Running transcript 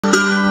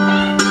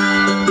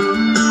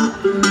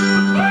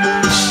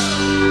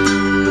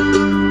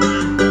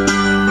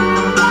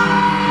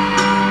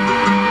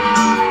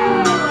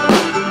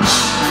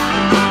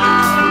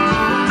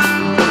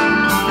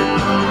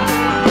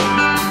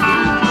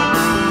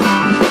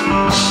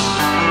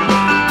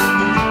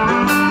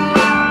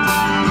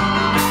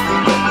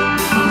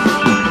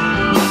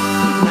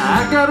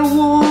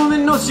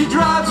she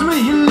drives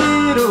me a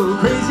little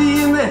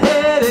crazy in the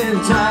head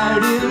and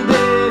tired in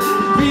bed,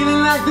 feeling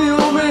like the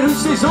old man who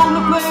stays home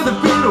to play the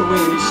fiddle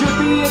when he should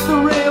be at the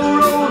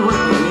railroad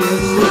working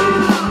instead.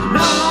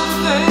 Now I wanna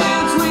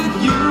dance with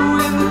you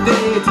in the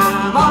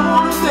daytime, I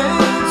wanna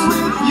dance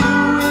with you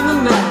in the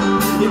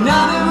night, and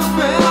I never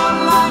felt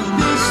like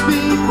this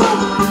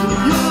before.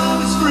 If your love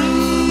is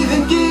free,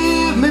 then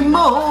give me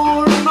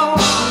more and more.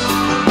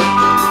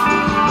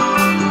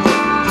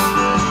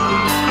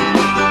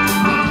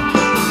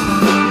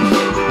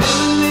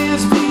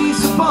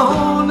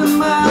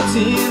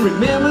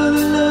 Remember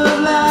the love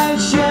light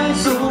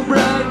shines so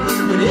bright.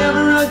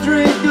 Whenever I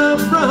drink up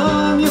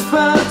from your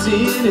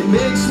fountain, it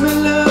makes me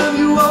love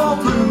you all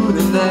through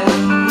the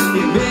night.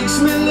 It makes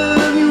me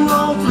love you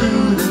all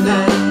through the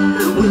night.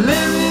 Well,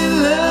 let me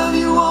love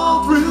you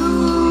all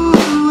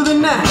through the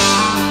night.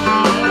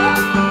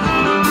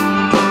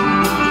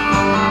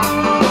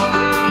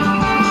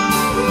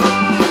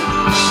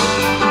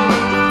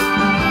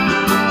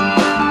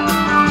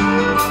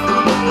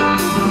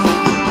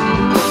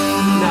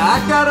 Now I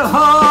got a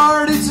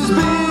heart, it's as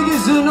big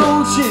as an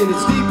ocean,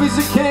 it's deep as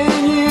a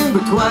canyon,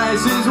 but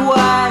twice as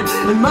wide.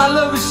 And my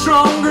love is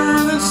stronger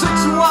than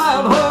 6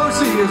 wild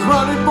horses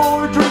running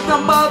for a drink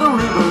down by the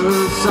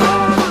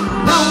riverside.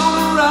 I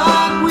wanna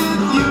ride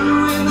with you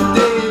in the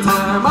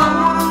daytime, I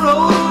wanna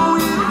roll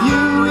with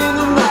you in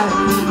the night,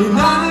 and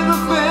I never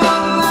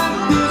felt like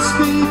this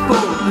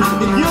before. If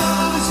your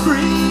love is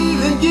free,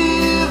 then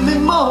give me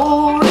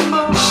more and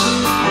more.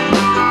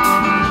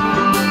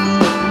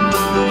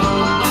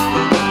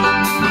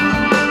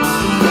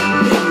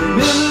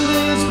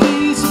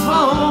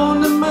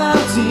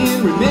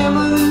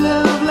 Remember the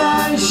love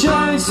light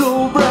shines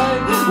so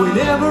bright.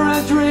 Whenever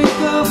I drink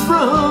up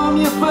from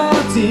your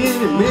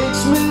fountain, it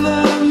makes me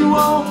love you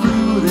all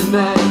through the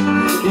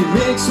night. It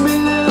makes me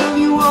love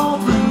you all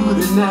through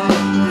the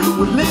night.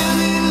 Well, let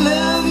me